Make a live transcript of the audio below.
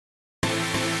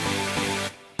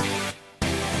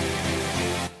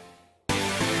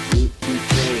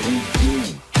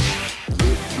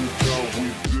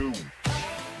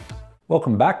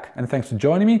Welcome back and thanks for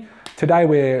joining me. Today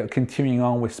we're continuing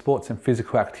on with sports and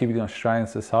physical activity in Australian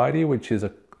society, which is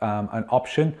an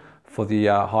option for the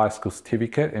high school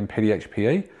certificate in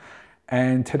PDHPE.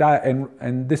 And today,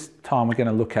 and this time we're going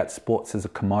to look at sports as a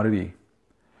commodity.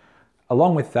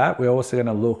 Along with that, we're also going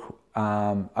to look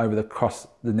across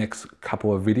the next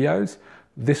couple of videos.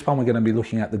 This one we're going to be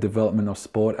looking at the development of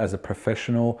sport as a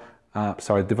professional,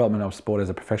 development of sport as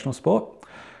a professional sport.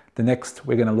 The next,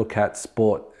 we're going to look at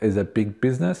sport as a big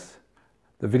business.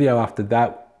 The video after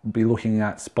that, we'll be looking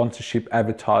at sponsorship,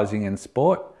 advertising and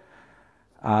sport.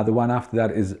 The one after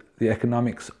that is the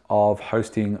economics of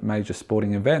hosting major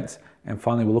sporting events. And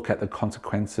finally, we'll look at the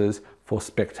consequences for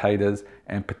spectators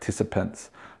and participants.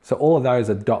 So all of those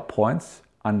are dot points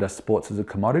under sports as a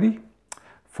commodity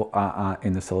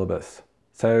in the syllabus.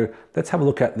 So let's have a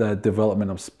look at the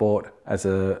development of sport as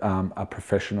a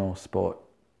professional sport.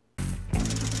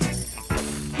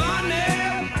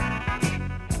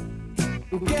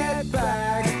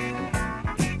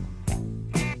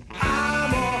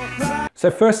 So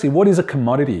firstly, what is a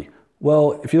commodity?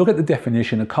 Well, if you look at the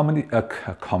definition, a comedy,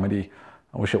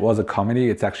 I wish it was a comedy,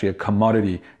 it's actually a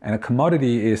commodity. And a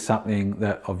commodity is something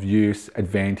that of use,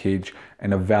 advantage,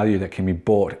 and of value that can be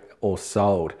bought or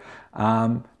sold.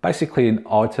 Basically an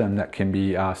item that can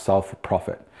be sold for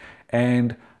profit.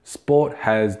 And sport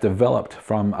has developed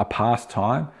from a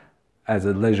pastime as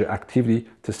a leisure activity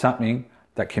to something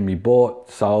that can be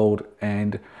bought, sold,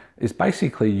 and is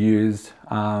basically used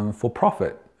for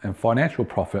profit and financial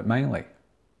profit mainly.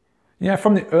 You know,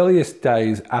 from the earliest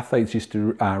days, athletes used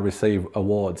to receive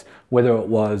awards, whether it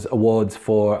was awards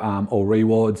for or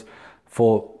rewards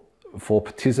for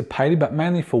participating, but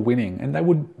mainly for winning. And they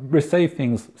would receive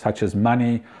things such as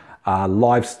money,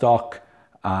 livestock,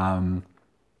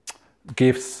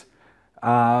 gifts,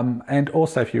 and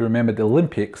also, if you remember the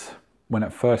Olympics, when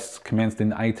it first commenced in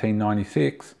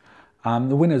 1896,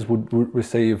 the winners would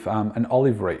receive an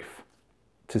olive wreath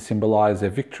to symbolize their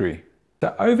victory.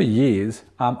 So over years,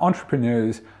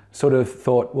 entrepreneurs sort of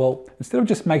thought, well, instead of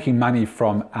just making money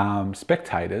from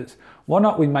spectators, why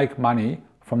not we make money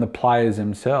from the players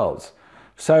themselves?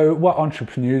 So what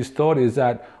entrepreneurs thought is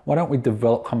that, why don't we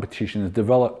develop competitions,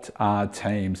 develop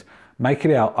teams, make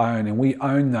it our own, and we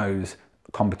own those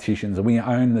competitions and we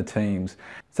own the teams.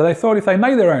 So they thought if they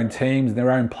made their own teams,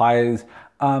 their own players,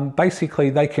 basically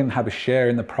they can have a share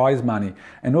in the prize money,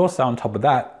 and also on top of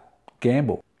that,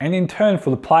 gamble. And in turn for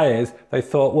the players, they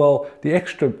thought, well, the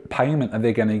extra payment that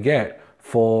they're going to get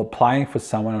for playing for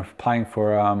someone or playing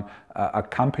for a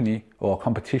company or a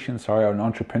competition, or an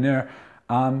entrepreneur,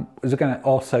 is going to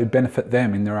also benefit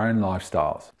them in their own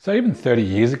lifestyles. So even 30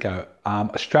 years ago,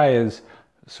 Australia's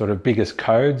sort of biggest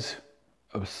codes,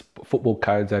 football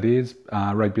codes that is,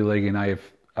 rugby league and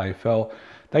AFL,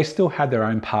 they still had their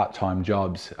own part-time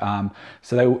jobs.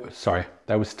 So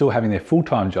they were still having their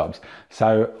full-time jobs.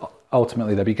 So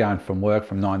ultimately they'd be going from work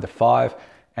from 9 to 5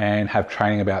 and have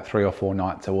training about 3 or 4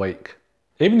 nights a week.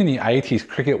 Even in the 80s,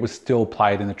 cricket was still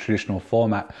played in the traditional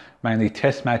format, mainly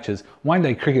test matches.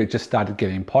 One-day cricket just started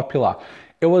getting popular.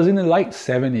 It was in the late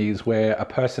 70s where a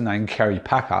person named Kerry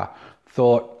Packer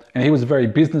thought, and he was very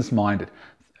business-minded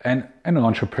and an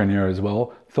entrepreneur as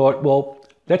well, thought, well,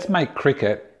 let's make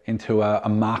cricket into a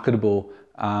marketable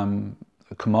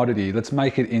commodity. Let's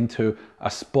make it into a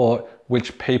sport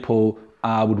which people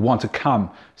would want to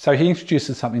come. So he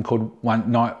introduced something called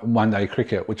one-day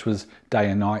cricket, which was day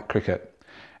and night cricket.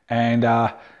 And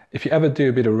if you ever do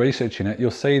a bit of research in it,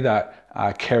 you'll see that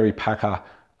Kerry Packer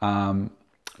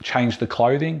changed the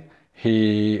clothing.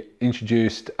 He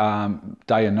introduced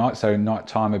day and night, so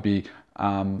nighttime would be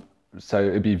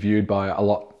it'd be viewed by a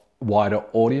lot wider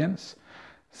audience.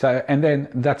 So, and then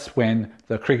that's when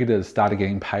the cricketers started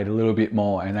getting paid a little bit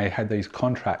more, and they had these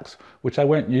contracts which they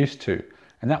weren't used to.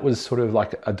 And that was sort of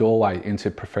like a doorway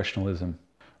into professionalism.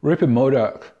 Rupert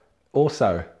Murdoch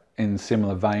also, in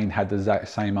similar vein, had the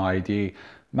same idea,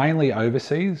 mainly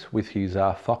overseas with his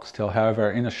Foxtel.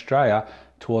 However, in Australia,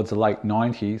 towards the late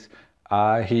 90s,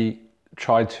 he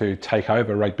tried to take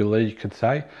over rugby league, you could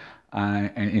say,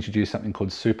 and introduce something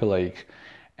called Super League.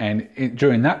 And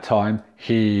during that time,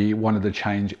 he wanted to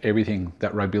change everything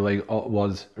that rugby league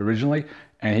was originally,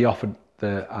 and he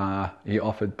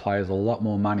offered players a lot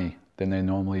more money than they're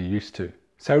normally used to.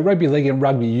 So rugby league and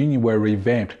rugby union were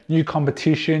revamped. New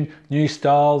competition, new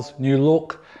styles, new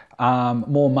look,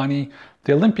 more money.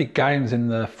 The Olympic Games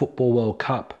and the Football World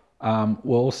Cup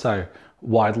were also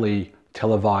widely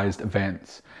televised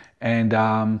events, and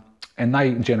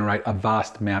they generate a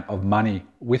vast amount of money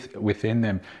within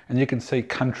them. And you can see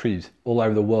countries all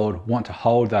over the world want to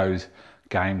hold those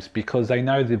games because they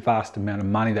know the vast amount of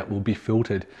money that will be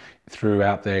filtered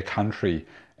throughout their country,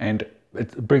 and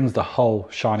it brings the whole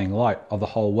shining light of the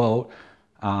whole world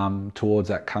towards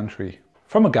that country.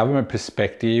 From a government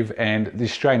perspective and the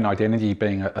Australian identity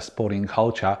being a sporting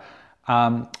culture,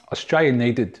 Australia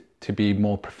needed to be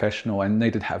more professional and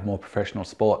needed to have more professional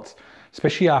sports,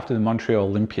 especially after the Montreal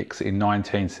Olympics in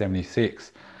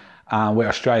 1976, where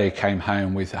Australia came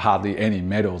home with hardly any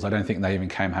medals. I don't think they even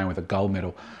came home with a gold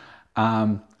medal.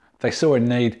 They saw a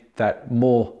need that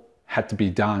more had to be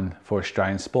done for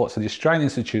Australian sport. So the Australian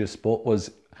Institute of Sport was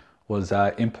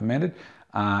implemented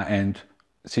and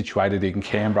situated in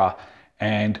Canberra.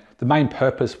 And the main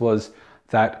purpose was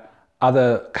that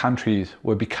other countries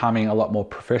were becoming a lot more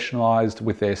professionalised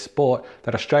with their sport,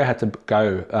 that Australia had to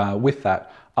go with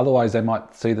that. Otherwise, they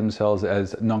might see themselves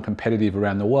as non-competitive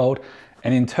around the world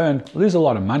and in turn lose a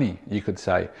lot of money, you could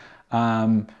say,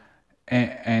 and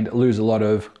lose a lot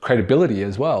of credibility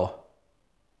as well.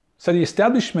 So the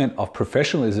establishment of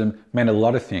professionalism meant a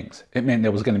lot of things. It meant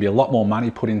there was going to be a lot more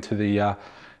money put into the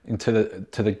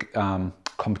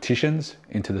competitions,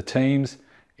 into the teams,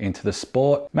 into the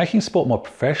sport. Making sport more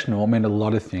professional meant a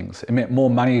lot of things. It meant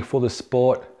more money for the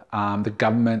sport. The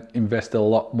government invested a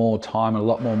lot more time and a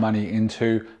lot more money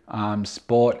into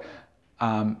sport.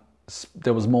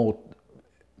 There was more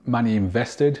money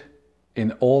invested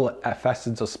in all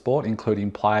facets of sport, including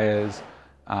players,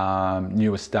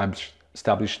 new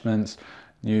establishments,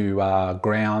 new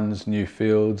grounds, new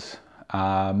fields,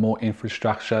 more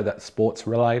infrastructure that's sports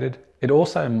related. It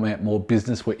also meant more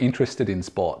business were interested in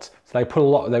sports. So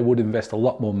they would invest a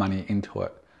lot more money into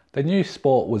it. They knew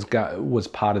sport was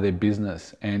part of their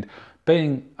business, and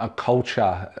being a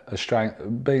culture,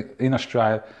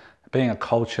 being a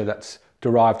culture that's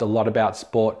derived a lot about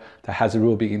sport, that has a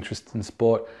real big interest in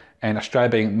sport, and Australia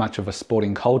being much of a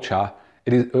sporting culture,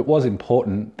 it was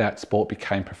important that sport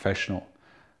became professional,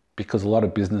 because a lot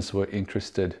of business were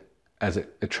interested, as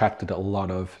it attracted a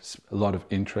lot of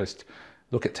interest.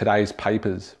 Look at today's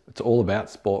papers; it's all about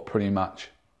sport, pretty much.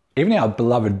 Even our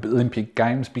beloved Olympic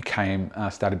Games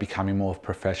started becoming more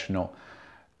professional.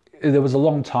 There was a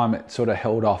long time it sort of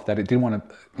held off, that it didn't want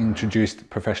to introduce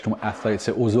professional athletes.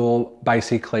 It was all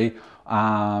basically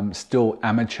still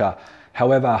amateur.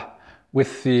 However,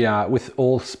 with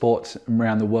all sports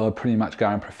around the world pretty much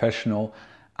going professional,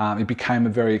 it became a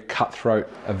very cutthroat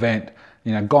event.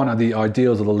 You know, gone are the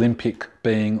ideals of the Olympic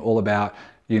being all about,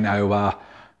 you know,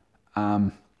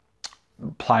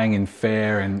 playing in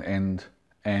fair and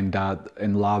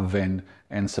love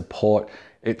and support.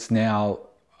 It's now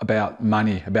about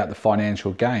money, about the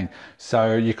financial gain.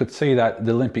 So you could see that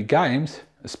the Olympic Games,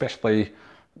 especially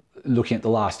looking at the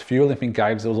last few Olympic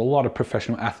Games, there was a lot of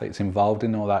professional athletes involved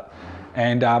in all that.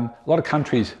 And a lot of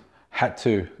countries had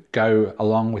to go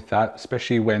along with that,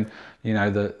 especially when, you know,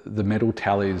 the medal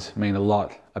tallies mean a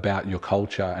lot about your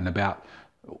culture and about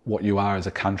what you are as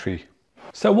a country.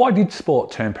 So why did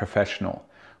sport turn professional?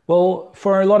 Well,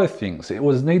 for a lot of things. It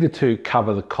was needed to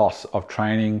cover the costs of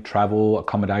training, travel,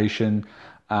 accommodation,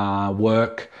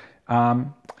 work.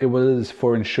 It was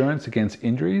for insurance against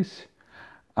injuries,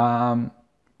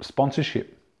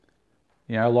 sponsorship.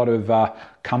 You know, a lot of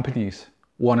companies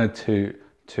wanted to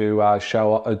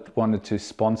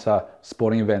sponsor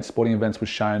sporting events. Sporting events were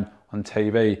shown on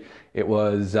TV. It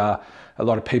was a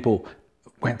lot of people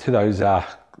went to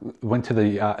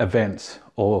the events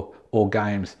or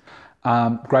games.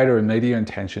 Greater media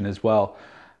attention as well,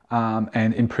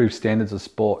 and improved standards of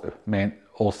sport meant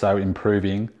also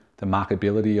improving the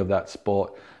marketability of that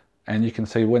sport. And you can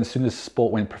see as soon as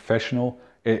sport went professional,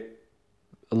 a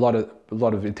lot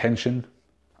of attention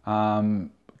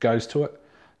goes to it.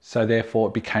 So therefore,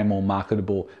 it became more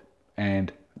marketable,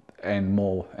 and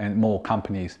more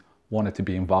companies wanted to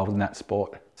be involved in that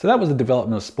sport. So that was the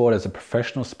development of sport as a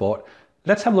professional sport.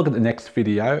 Let's have a look at the next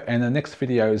video, and the next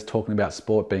video is talking about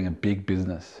sport being a big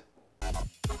business.